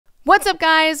What's up,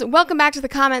 guys? Welcome back to the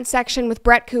comment section with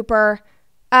Brett Cooper.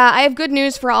 I have good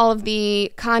news for all of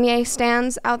the Kanye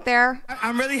stans out there.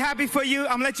 I'm really happy for you.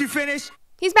 I'm gonna let you finish.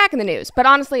 He's back in the news, but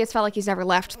honestly, it's felt like he's never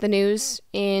left the news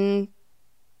in,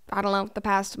 I don't know, the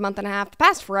past month and a half, the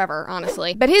past forever,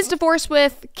 honestly. But his divorce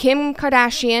with Kim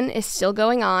Kardashian is still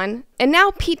going on, and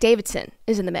now Pete Davidson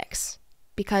is in the mix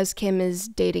because Kim is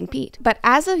dating Pete. But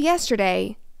as of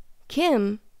yesterday,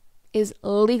 Kim is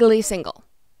legally single,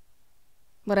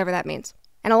 whatever that means.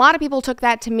 And a lot of people took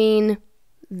that to mean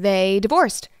they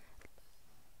divorced.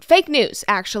 Fake news,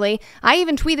 actually. I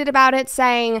even tweeted about it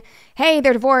saying, hey,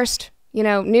 they're divorced. You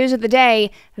know, news of the day.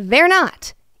 They're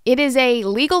not. It is a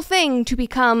legal thing to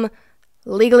become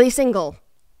legally single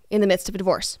in the midst of a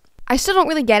divorce. I still don't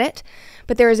really get it,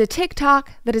 but there is a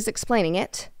TikTok that is explaining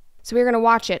it. So we're going to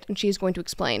watch it, and she's going to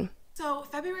explain. So,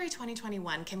 February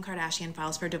 2021, Kim Kardashian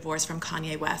files for divorce from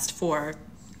Kanye West for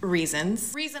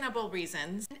reasonable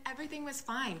reasons. And everything was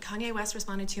fine. Kanye West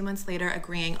responded 2 months later,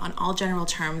 agreeing on all general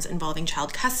terms involving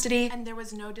child custody, and there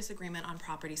was no disagreement on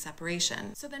property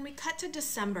separation. So then we cut to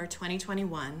December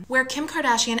 2021, where Kim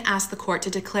Kardashian asked the court to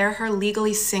declare her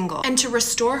legally single and to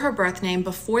restore her birth name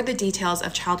before the details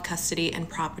of child custody and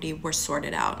property were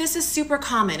sorted out. This is super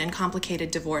common in complicated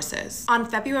divorces. On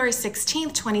February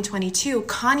 16th, 2022,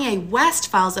 Kanye West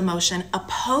files a motion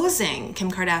opposing Kim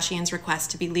Kardashian's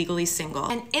request to be legally single.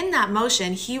 And in that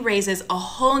motion, he raises a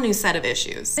whole new set of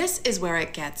issues. This is where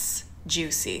it gets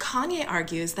juicy. Kanye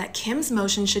argues that Kim's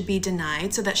motion should be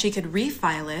denied so that she could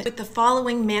refile it with the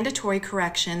following mandatory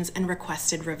corrections and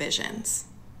requested revisions.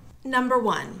 Number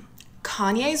 1,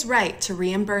 Kanye's right to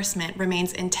reimbursement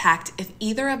remains intact if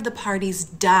either of the parties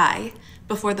die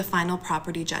before the final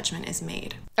property judgment is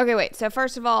made. Okay, wait. So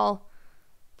first of all,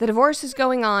 the divorce is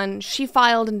going on. She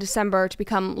filed in December to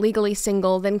become legally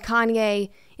single. Then Kanye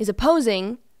is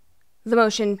opposing the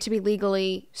motion to be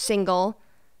legally single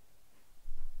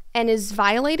and is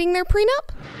violating their prenup?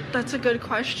 That's a good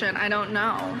question. I don't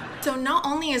know. So not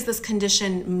only is this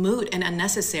condition moot and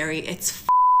unnecessary, it's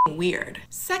weird.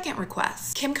 Second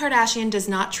request. Kim Kardashian does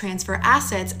not transfer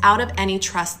assets out of any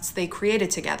trusts they created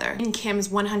together. In Kim's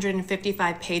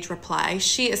 155-page reply,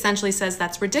 she essentially says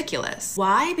that's ridiculous.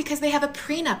 Why? Because they have a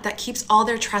prenup that keeps all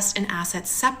their trust and assets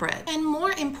separate. And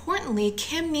more importantly,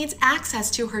 Kim needs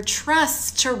access to her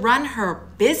trusts to run her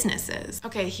businesses.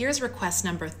 Okay, here's request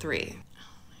number 3.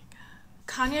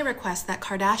 Kanye requests that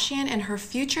Kardashian and her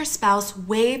future spouse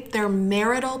waive their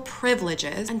marital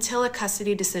privileges until a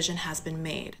custody decision has been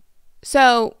made.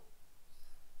 So,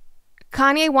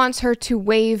 Kanye wants her to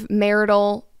waive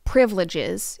marital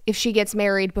privileges if she gets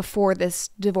married before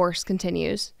this divorce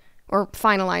continues or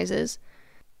finalizes.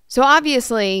 So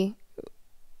obviously,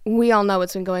 we all know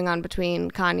what's been going on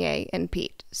between Kanye and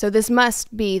Pete. So this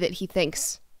must be that he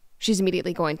thinks she's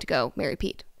immediately going to go marry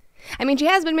Pete. I mean, she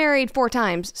has been married 4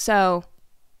 times, so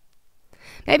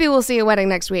maybe we'll see a wedding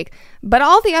next week. But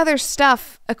all the other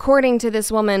stuff, according to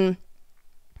this woman,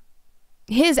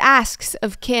 his asks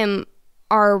of Kim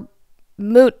are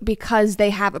moot because they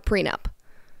have a prenup.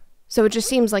 So it just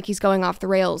seems like he's going off the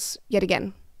rails yet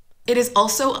again. It is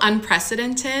also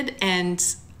unprecedented and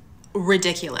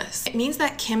ridiculous. It means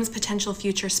that Kim's potential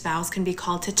future spouse can be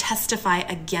called to testify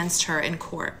against her in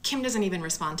court. Kim doesn't even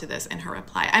respond to this in her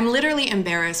reply. I'm literally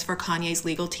embarrassed for Kanye's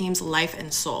legal team's life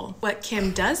and soul. What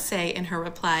Kim does say in her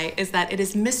reply is that it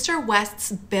is Mr.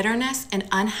 West's bitterness and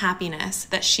unhappiness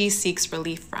that she seeks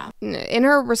relief from. In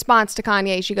her response to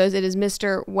Kanye, she goes, it is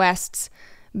Mr. West's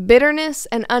bitterness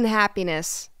and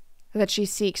unhappiness that she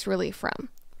seeks relief from.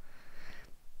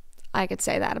 I could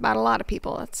say that about a lot of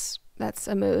people. That's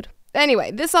a mood.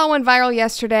 Anyway, this all went viral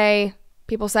yesterday.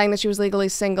 People saying that she was legally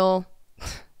single.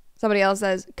 Somebody else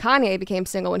says Kanye became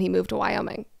single when he moved to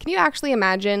Wyoming. Can you actually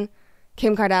imagine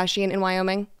Kim Kardashian in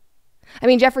Wyoming? I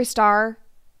mean, Jeffree Star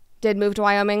did move to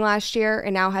Wyoming last year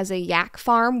and now has a yak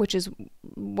farm, which is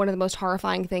one of the most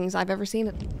horrifying things I've ever seen.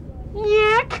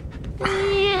 Yak.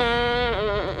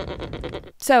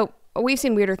 So, we've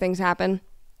seen weirder things happen.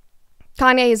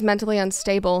 Kanye is mentally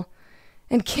unstable.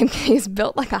 And Kim K is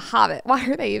built like a hobbit. Why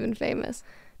are they even famous?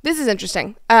 This is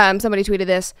interesting. Somebody tweeted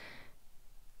this.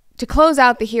 To close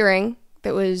out the hearing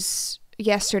that was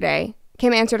yesterday,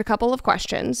 Kim answered a couple of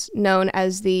questions known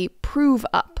as the prove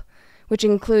up, which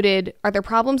included, are there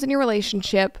problems in your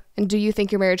relationship? And do you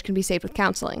think your marriage can be saved with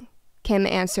counseling? Kim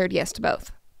answered yes to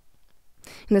both.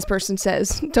 And this person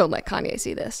says, don't let Kanye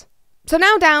see this. So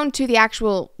now down to the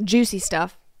actual juicy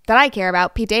stuff that I care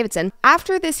about, Pete Davidson.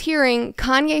 After this hearing,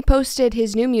 Kanye posted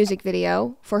his new music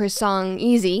video for his song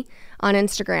Easy on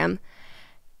Instagram,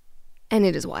 and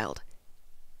it is wild.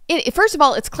 First of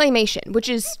all, it's claymation,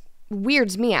 which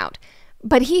weirds me out.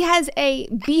 but he has a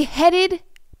beheaded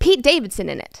Pete Davidson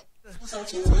in it.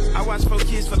 I watch 4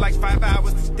 kids for like 5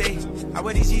 hours a day. I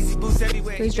wear these Yeezy boots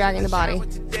everywhere. So he's dragging the body.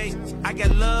 I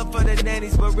got love for the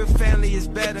nannies, but real family is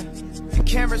better. The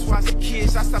cameras watch the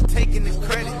kids, I stop taking the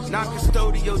credit. Not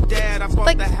custodial dad, I bought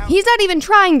Like, the house. he's not even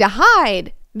trying to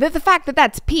hide the fact that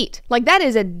that's Pete. Like, that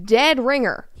is a dead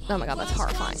ringer. Oh my god, that's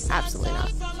horrifying. Absolutely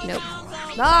not. Nope.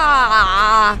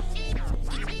 Ah!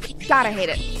 God, I hate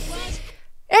it.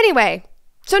 Anyway,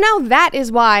 so now that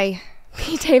is why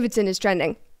Pete Davidson is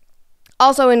trending.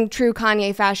 Also, in true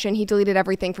Kanye fashion, he deleted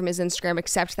everything from his Instagram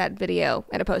except that video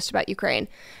and a post about Ukraine.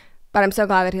 But I'm so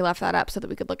glad that he left that up so that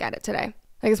we could look at it today.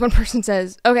 I guess one person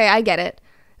says, okay, I get it.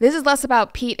 This is less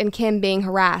about Pete and Kim being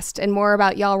harassed and more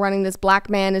about y'all running this black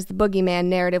man is the boogeyman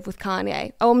narrative with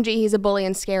Kanye. OMG, he's a bully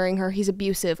and scaring her. He's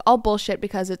abusive. All bullshit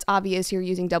because it's obvious you're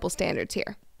using double standards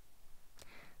here.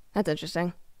 That's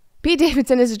interesting. Pete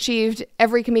Davidson has achieved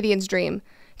every comedian's dream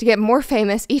to get more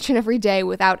famous each and every day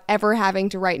without ever having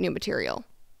to write new material.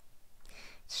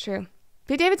 It's true.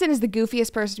 Pete Davidson is the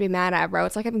goofiest person to be mad at, bro.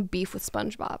 It's like having beef with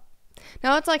SpongeBob.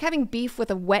 No, it's like having beef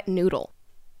with a wet noodle.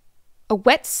 A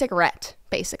wet cigarette,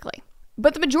 basically.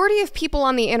 But the majority of people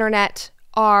on the internet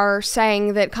are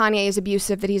saying that Kanye is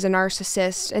abusive, that he's a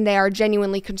narcissist, and they are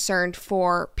genuinely concerned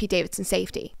for Pete Davidson's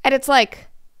safety. And it's like,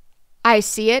 I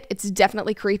see it. It's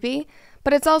definitely creepy.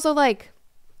 But it's also like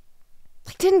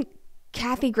didn't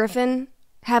Kathy Griffin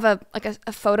have a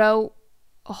photo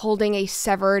holding a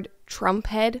severed Trump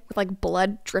head with like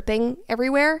blood dripping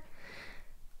everywhere?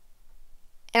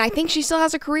 And I think she still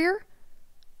has a career.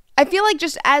 I feel like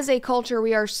just as a culture,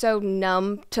 we are so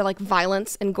numb to like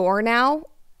violence and gore now.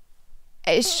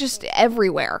 It's just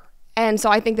everywhere. And so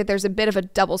I think that there's a bit of a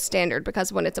double standard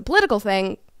because when it's a political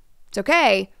thing, it's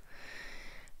okay.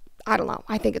 I don't know.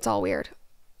 I think it's all weird.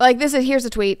 Like here's a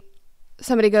tweet.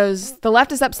 Somebody goes, the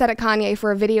left is upset at Kanye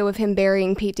for a video of him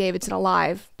burying Pete Davidson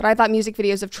alive, but I thought music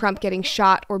videos of Trump getting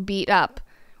shot or beat up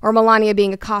or Melania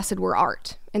being accosted were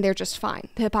art, and they're just fine.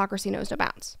 The hypocrisy knows no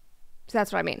bounds. So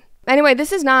that's what I mean. Anyway,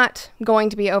 this is not going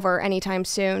to be over anytime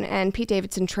soon, and Pete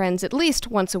Davidson trends at least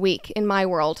once a week in my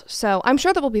world, so I'm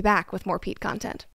sure that we'll be back with more Pete content.